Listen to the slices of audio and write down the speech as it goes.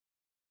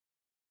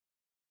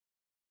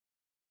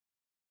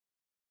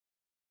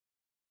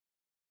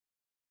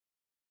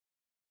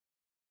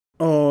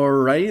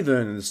Alrighty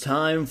then, it's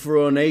time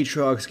for an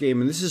Aatrox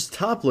game, and this is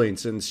top lane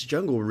since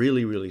jungle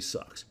really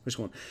sucks. Which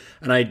one?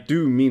 And I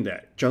do mean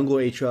that. Jungle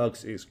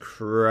Aatrox is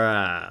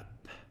crap.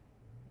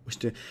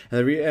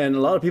 And a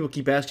lot of people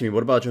keep asking me,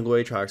 what about jungle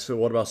Aatrox? So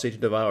what about Satan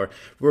Devour?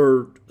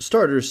 For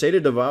starters,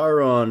 Satan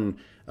Devour on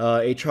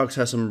Aatrox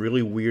has some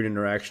really weird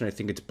interaction. I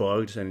think it's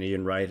bugged, and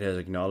Ian Wright has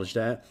acknowledged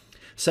that.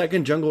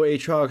 Second, jungle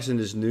Aatrox in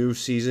this new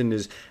season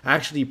is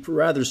actually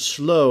rather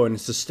slow, and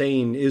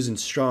sustain isn't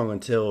strong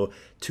until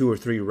 2 or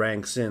 3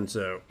 ranks in,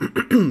 so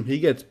he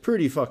gets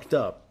pretty fucked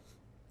up.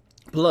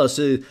 Plus,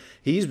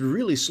 he's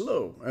really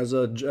slow as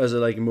a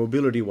like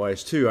mobility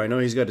wise too. I know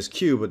he's got his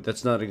Q, but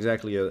that's not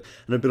exactly an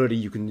ability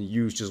you can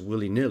use just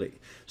willy nilly.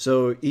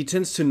 So he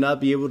tends to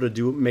not be able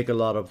to make a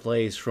lot of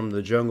plays from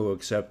the jungle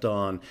except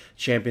on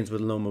champions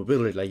with low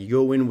mobility. Like you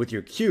go in with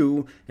your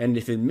Q, and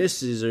if it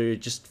misses or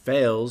it just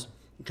fails,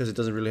 because it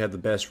doesn't really have the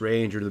best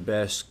range or the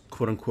best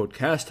quote-unquote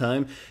cast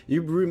time,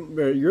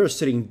 you're a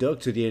sitting duck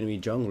to the enemy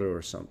jungler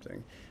or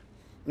something.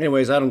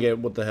 Anyways, I don't get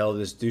what the hell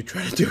this dude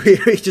tried to do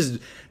here. He just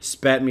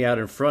spat me out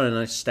in front, and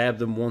I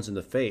stabbed him once in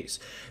the face.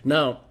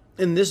 Now,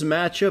 in this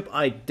matchup,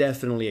 I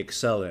definitely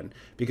excel in,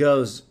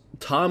 because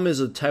Tom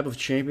is a type of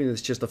champion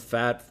that's just a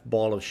fat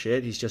ball of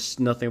shit. He's just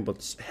nothing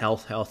but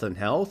health, and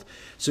health.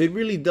 So he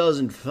really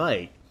doesn't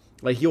fight.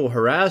 Like, he'll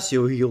harass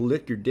you, he'll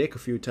lick your dick a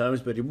few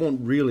times, but he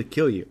won't really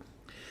kill you.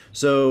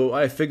 So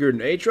I figured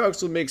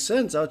Aatrox would make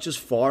sense. I'll just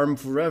farm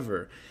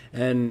forever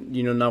and,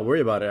 you know, not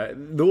worry about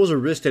it. There was a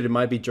risk that it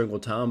might be Jungle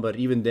Tom, but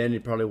even then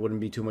it probably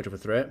wouldn't be too much of a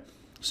threat.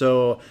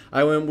 So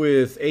I went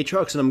with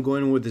Aatrox, and I'm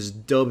going with this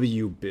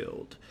W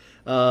build.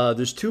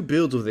 There's 2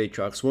 builds with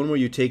Aatrox. One where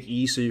you take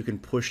E so you can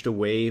push the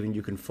wave and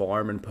you can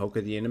farm and poke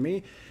at the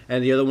enemy.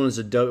 And the other one is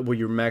a W where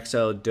you max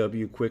out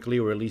W quickly,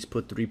 or at least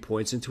put 3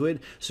 points into it.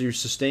 So your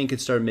sustain can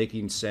start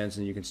making sense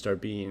and you can start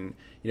being,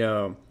 you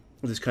know,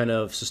 this kind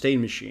of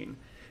sustain machine.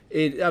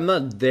 I'm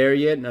not there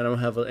yet, and I don't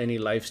have any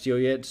lifesteal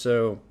yet,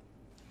 so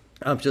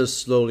I'm just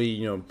slowly,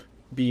 you know,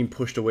 being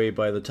pushed away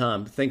by the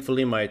time.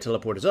 Thankfully, my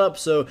teleport is up,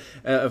 so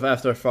if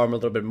after I farm a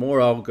little bit more,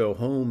 I'll go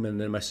home,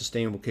 and then my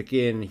sustain will kick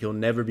in. He'll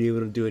never be able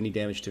to do any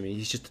damage to me.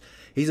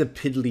 He's a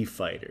piddly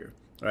fighter,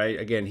 right?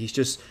 Again, he's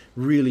just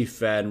really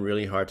fat and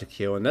really hard to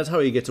kill, and that's how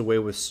he gets away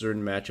with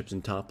certain matchups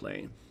in top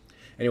lane.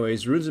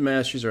 Anyways, runes and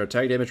masteries are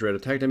attack damage red,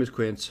 attack damage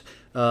quints,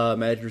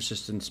 magic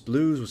resistance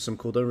blues with some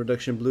cooldown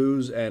reduction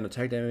blues, and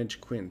attack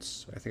damage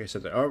quints. I think I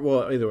said that.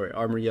 Well, either way,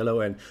 armor yellow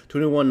and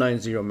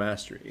 2190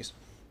 masteries.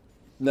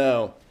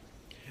 Now,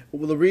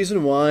 well, the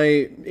reason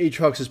why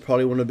Aatrox is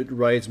probably one of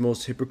Riot's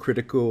most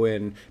hypocritical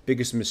and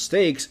biggest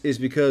mistakes is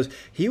because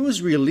he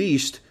was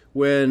released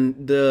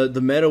when the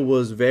meta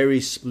was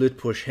very split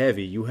push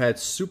heavy. You had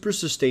super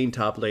sustained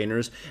top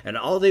laners, and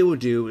all they would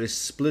do is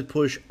split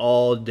push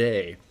all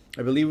day.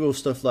 I believe it was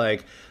stuff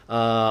like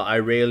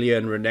Irelia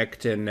and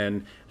Renekton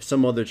and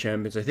some other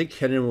champions. I think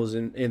Kennen was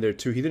in there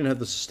too. He didn't have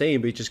the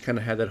sustain, but he just kind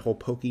of had that whole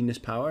pokiness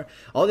power.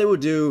 All they would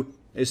do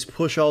is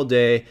push all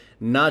day,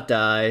 not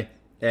die,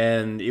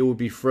 and it would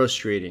be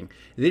frustrating.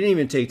 They didn't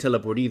even take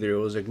teleport either. It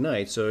was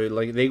ignite. So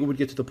like they would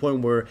get to the point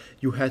where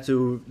you had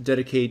to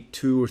dedicate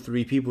 2 or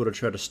 3 people to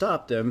try to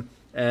stop them.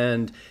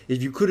 And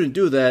if you couldn't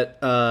do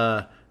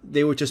that,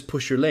 they would just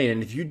push your lane.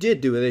 And if you did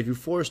do it, if you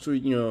forced to,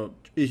 you know,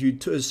 if you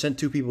sent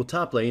 2 people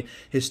top lane,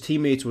 his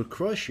teammates would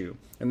crush you.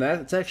 And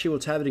that's actually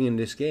what's happening in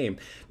this game.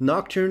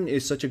 Nocturne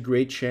is such a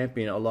great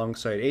champion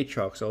alongside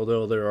Aatrox,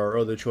 although there are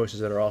other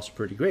choices that are also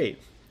pretty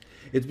great.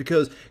 It's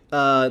because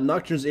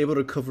Nocturne is able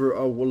to cover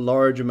a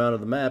large amount of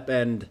the map,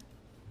 and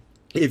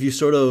if you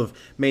sort of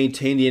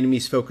maintain the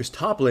enemy's focus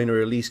top lane, or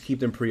at least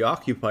keep them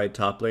preoccupied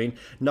top lane,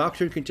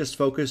 Nocturne can just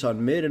focus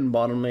on mid and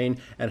bottom lane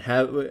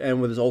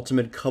and with his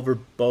ultimate cover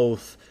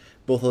both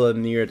of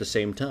them near at the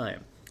same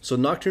time. So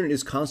Nocturne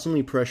is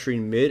constantly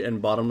pressuring mid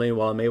and bottom lane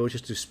while I'm able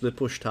just to split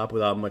push top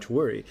without much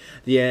worry.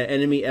 The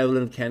enemy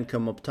Evelyn can't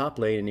come up top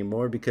lane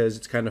anymore because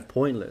it's kind of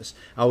pointless.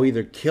 I'll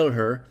either kill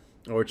her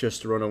or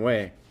just run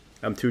away.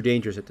 I'm too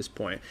dangerous at this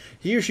point.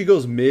 He or she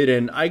goes mid,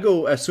 and I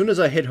go, as soon as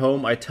I hit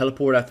home, I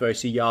teleport after I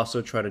see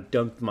Yasuo try to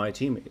dump my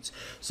teammates.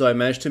 So I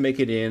managed to make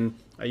it in.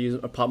 I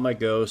pop my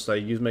ghost, I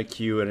use my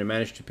Q, and I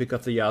managed to pick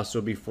up the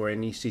Yasuo before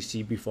any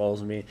CC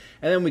befalls me.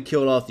 And then we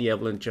killed off the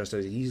Evelyn just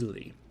as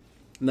easily.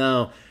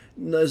 Now,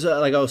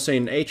 like I was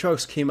saying,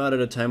 Aatrox came out at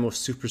a time of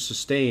super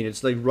sustain.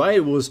 It's like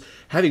Riot was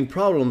having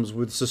problems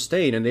with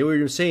sustain, and they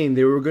were saying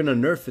they were going to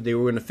nerf it, they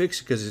were going to fix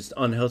it because it's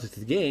unhealthy to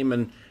the game,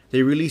 and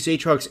they released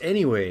Aatrox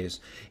anyways.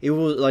 It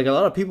was like a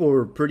lot of people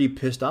were pretty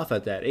pissed off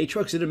at that.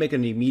 Aatrox didn't make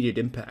an immediate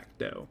impact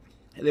though.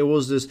 There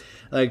was this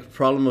like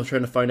problem of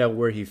trying to find out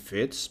where he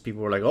fits.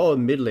 People were like, oh,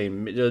 mid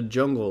lane,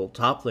 jungle,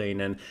 top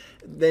lane, and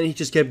then he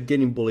just kept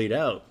getting bullied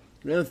out.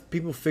 And then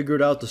people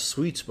figured out the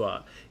sweet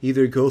spot.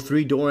 Either go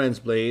 3 Doran's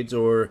Blades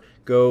or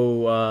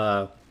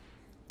go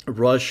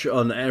rush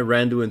on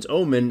Randuin's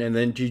Omen, and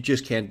then you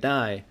just can't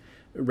die.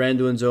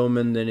 Randuin's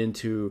Omen, then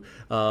into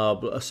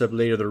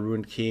later the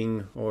Ruined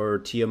King or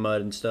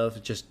Tiamat and stuff.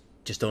 It just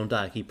just don't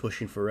die, keep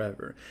pushing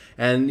forever.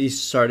 And he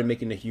started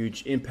making a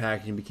huge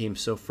impact and became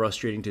so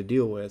frustrating to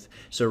deal with.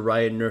 So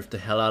Riot nerfed the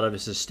hell out of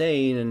his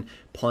sustain and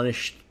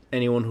punished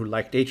anyone who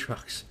liked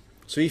Aatrox.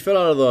 So he fell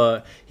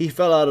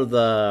out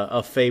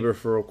of favor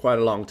for quite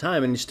a long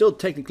time, and he's still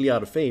technically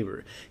out of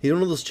favor. He's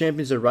one of those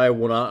champions that Riot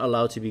will not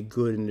allow to be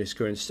good in his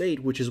current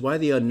state, which is why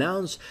they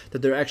announced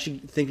that they're actually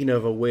thinking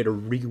of a way to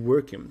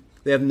rework him.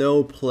 They have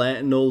no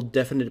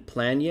definite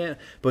plan yet,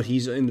 but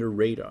he's in their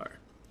radar.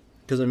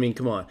 Because, I mean,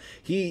 come on.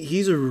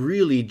 He's a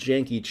really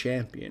janky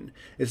champion.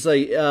 It's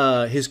like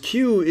his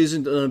Q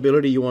isn't an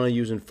ability you want to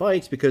use in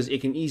fights because it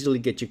can easily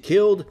get you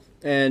killed.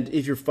 And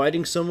if you're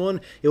fighting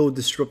someone, it will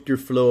disrupt your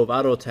flow of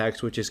auto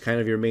attacks, which is kind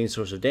of your main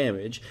source of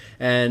damage.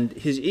 And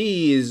his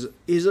E is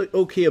an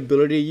okay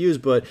ability to use,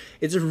 but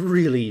it's a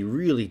really,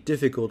 really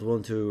difficult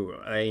one to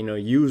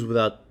use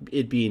without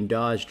it being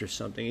dodged or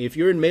something. If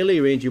you're in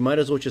melee range, you might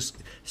as well just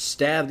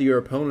stab your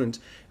opponent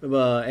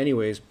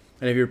anyways.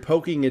 And if you're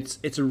poking,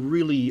 it's a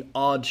really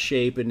odd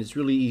shape, and it's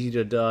really easy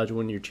to dodge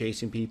when you're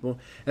chasing people.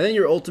 And then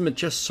your ultimate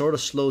just sort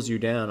of slows you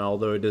down,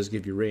 although it does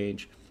give you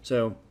range.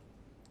 So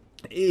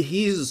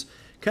he's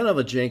kind of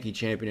a janky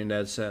champion in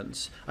that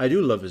sense. I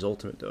do love his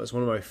ultimate, though. It's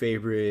one of my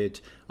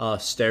favorite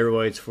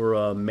steroids for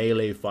a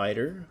melee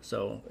fighter.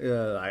 So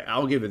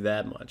I'll give it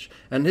that much.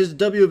 And his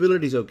W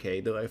ability is okay,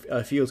 though.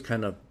 I feel it's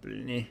kind of...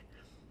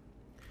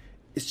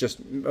 It's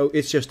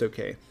just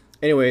okay.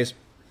 Anyways...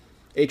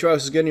 Aatrox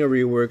is getting a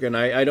rework, and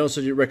I don't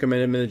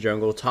recommend him in the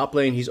jungle. Top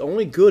lane, he's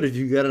only good if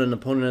you got an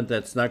opponent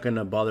that's not going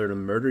to bother to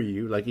murder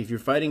you. Like, if you're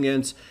fighting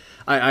against,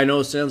 I know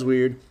it sounds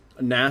weird,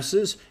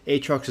 Nasus,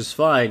 Aatrox is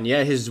fine.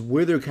 Yeah, his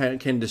Wither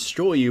can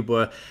destroy you,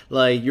 but,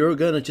 like, you're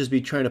going to just be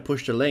trying to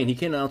push the lane. He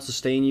can't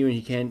out-sustain you, and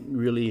he can't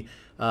really,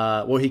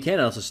 well, he can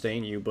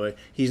out-sustain you, but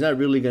he's not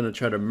really going to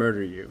try to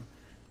murder you.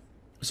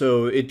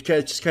 So it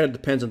just kind of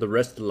depends on the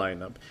rest of the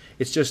lineup.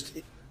 It's just...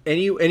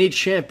 Any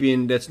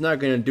champion that's not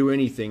going to do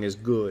anything is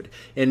good.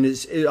 And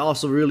it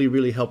also really,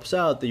 really helps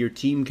out that your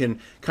team can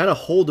kind of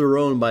hold their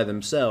own by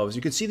themselves.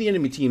 You can see the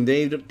enemy team,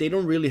 they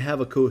don't really have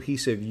a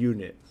cohesive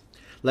unit.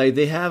 Like,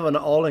 they have an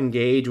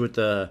all-engage with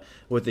the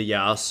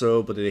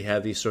Yasuo, but they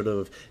have these sort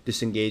of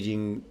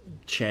disengaging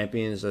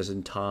champions as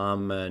in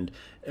Tom and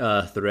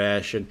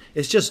Thresh, and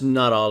it's just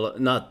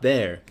not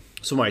there.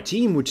 So my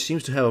team, which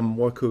seems to have a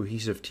more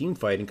cohesive team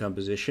fighting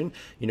composition,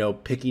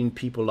 picking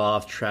people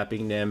off,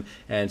 trapping them,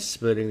 and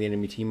splitting the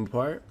enemy team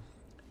apart,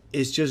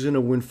 is just going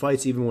to win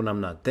fights even when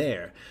I'm not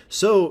there.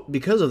 So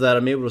because of that,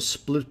 I'm able to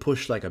split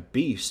push like a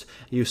beast.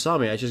 You saw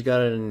me, I just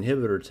got an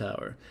inhibitor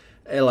tower.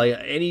 And like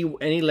any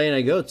lane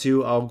I go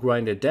to, I'll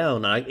grind it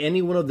down.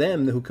 Any one of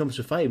them who comes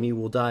to fight me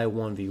will die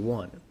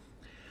 1v1.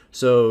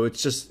 So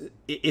it's just,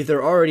 if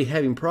they're already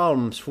having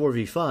problems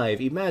 4v5,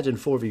 imagine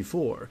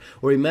 4v4.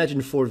 Or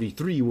imagine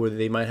 4v3 where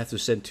they might have to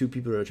send 2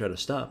 people to try to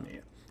stop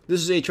me.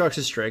 This is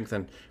Aatrox's strength,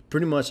 and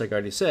pretty much, like I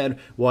already said,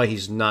 why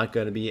he's not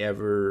going to be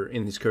ever,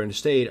 in his current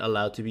state,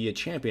 allowed to be a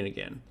champion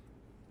again.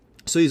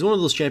 So he's one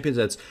of those champions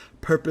that's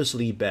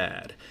purposely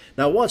bad.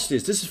 Now watch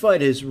this. This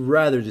fight is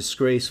rather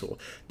disgraceful.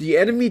 The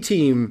enemy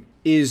team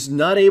is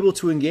not able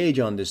to engage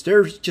on this.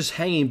 They're just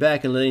hanging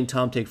back and letting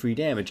Tom take free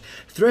damage.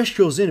 Thresh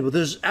goes in, but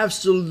there's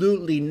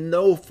absolutely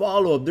no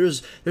follow-up.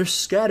 They're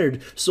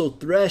scattered, so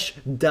Thresh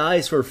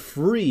dies for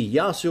free.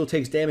 Yasuo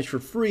takes damage for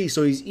free,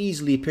 so he's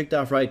easily picked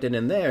off right then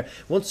and there.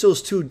 Once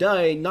those two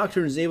die,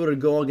 Nocturne is able to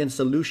go against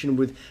the Lucian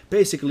with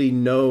basically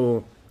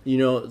no...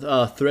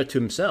 threat to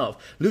himself.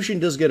 Lucian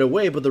does get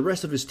away, but the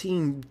rest of his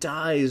team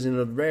dies in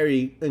a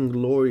very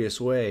inglorious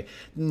way.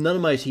 None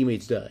of my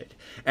teammates died.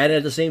 And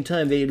at the same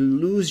time, they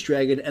lose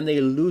Dragon and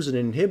they lose an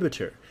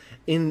inhibitor.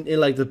 In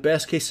like the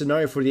best case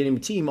scenario for the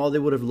enemy team, all they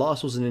would have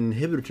lost was an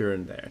inhibitor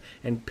in there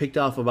and picked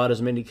off about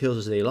as many kills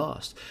as they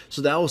lost.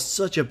 So that was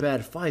such a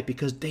bad fight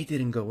because they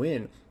didn't go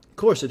in. Of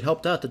course, it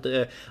helped out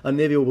that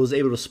Anivia was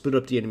able to split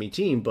up the enemy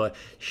team, but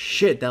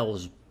shit, that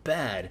was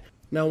bad.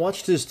 Now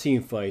watch this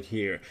team fight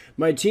here.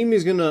 My team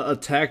is going to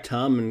attack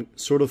Tom and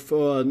sort of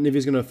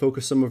Nivea's going to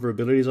focus some of her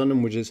abilities on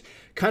him, which is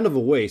kind of a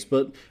waste.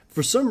 But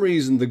for some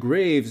reason, the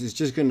Graves is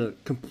just going to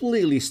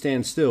completely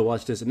stand still.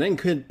 Watch this. And then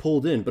get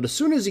pulled in. But as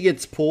soon as he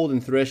gets pulled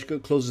and Thresh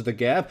closes the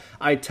gap,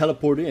 I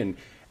teleport in.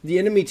 The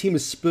enemy team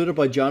is split up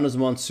by Janna's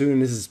Monsoon,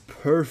 and this is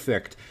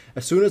perfect.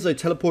 As soon as I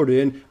teleport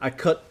in, I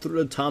cut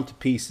through Tom to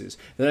pieces.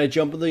 Then I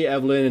jump into the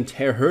Evelyn and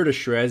tear her to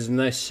shreds, and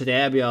then I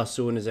stab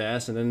Yasuo in his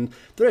ass, and then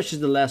Thresh is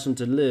the last one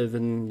to live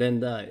and then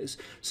dies.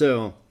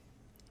 So,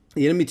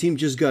 the enemy team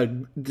just got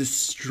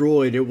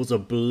destroyed. It was a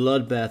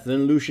bloodbath.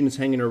 Then Lucian is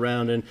hanging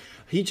around, and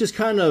he just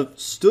kind of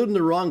stood in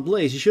the wrong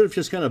place. He should have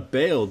just kind of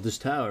bailed this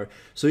tower.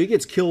 So he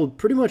gets killed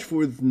pretty much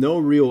with no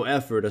real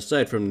effort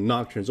aside from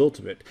Nocturne's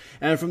ultimate.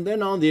 And from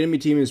then on, the enemy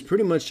team is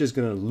pretty much just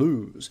going to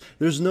lose.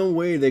 There's no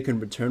way they can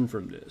return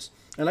from this.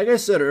 And like I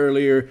said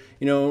earlier,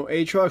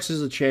 Aatrox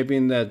is a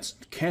champion that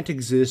can't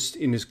exist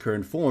in his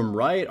current form.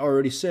 Riot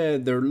already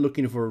said they're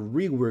looking for a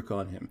rework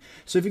on him.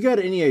 So if you got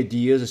any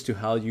ideas as to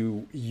how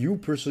you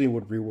personally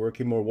would rework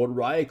him or what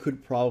Riot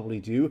could probably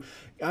do,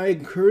 I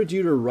encourage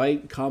you to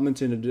write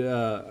comments in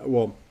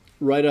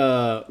write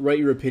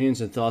your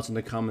opinions and thoughts in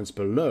the comments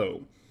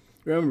below.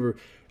 Remember,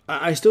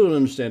 I still don't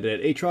understand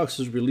it. Aatrox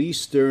was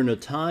released during a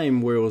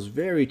time where it was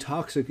very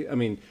toxic. I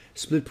mean,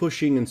 split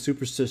pushing and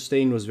super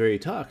sustain was very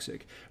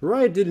toxic.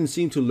 Riot didn't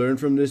seem to learn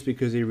from this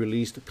because they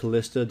released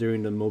Callista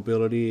during the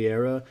mobility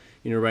era.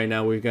 You know, right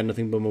now we've got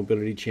nothing but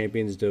mobility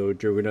champions, though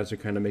Juggernauts are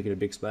kind of making a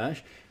big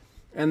splash.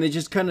 And they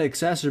just kind of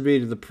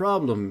exacerbated the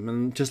problem,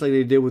 and just like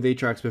they did with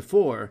Aatrox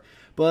before.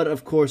 But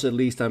of course, at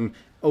least I'm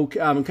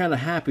kind of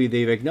happy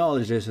they've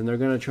acknowledged this, and they're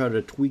going to try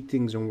to tweak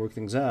things and work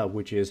things out,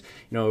 which is,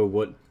 you know,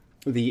 what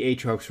the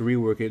Aatrox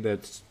rework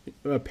that's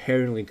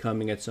apparently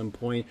coming at some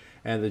point,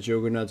 and the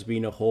Juggernauts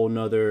being a whole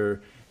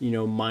nother, you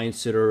know,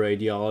 mindset or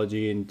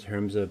ideology in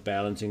terms of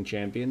balancing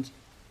champions.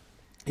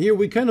 Here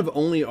we kind of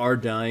only are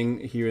dying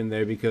here and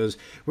there because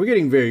we're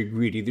getting very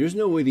greedy. There's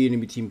no way the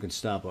enemy team can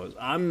stop us.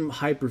 I'm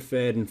hyper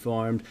fed and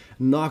farmed.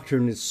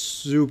 Nocturne is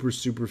super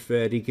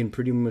fed. He can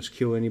pretty much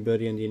kill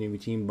anybody on the enemy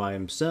team by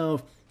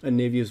himself.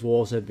 Anivia's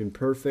walls have been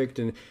perfect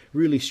and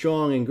really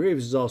strong, and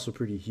Graves is also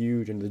pretty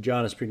huge, and the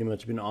John has pretty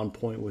much been on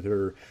point with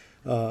her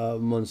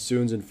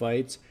monsoons and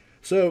fights.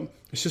 So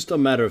it's just a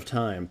matter of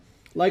time.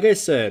 Like I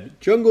said,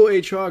 Jungle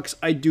Aatrox,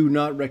 I do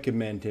not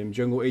recommend him.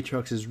 Jungle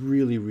Aatrox is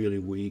really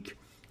weak.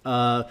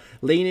 Lane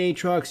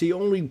Aatrox, he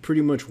only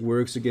pretty much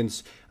works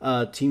against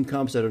team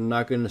comps that are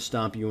not going to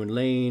stomp you in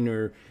lane,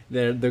 or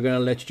they're going to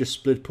let you just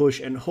split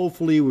push, and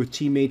hopefully with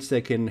teammates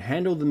that can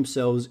handle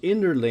themselves in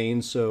their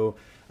lane, so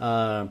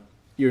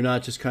you're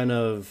not just kind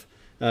of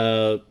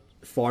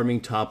farming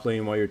top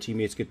lane while your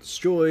teammates get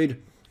destroyed,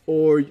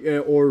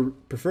 or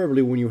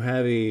preferably when you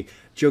have a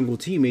jungle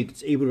teammate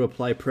that's able to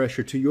apply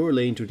pressure to your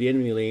lane, to the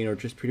enemy lane, or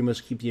just pretty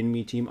much keep the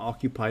enemy team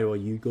occupied while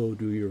you go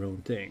do your own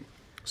thing.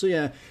 So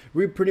yeah,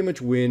 we pretty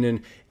much win,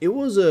 and it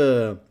was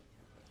the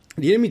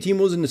enemy team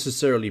wasn't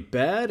necessarily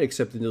bad,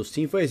 except in those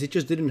team fights, it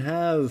just didn't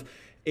have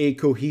a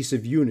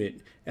cohesive unit,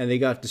 and they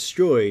got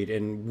destroyed,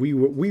 and we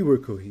were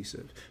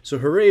cohesive. So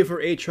hooray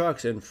for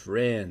Aatrox and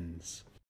friends.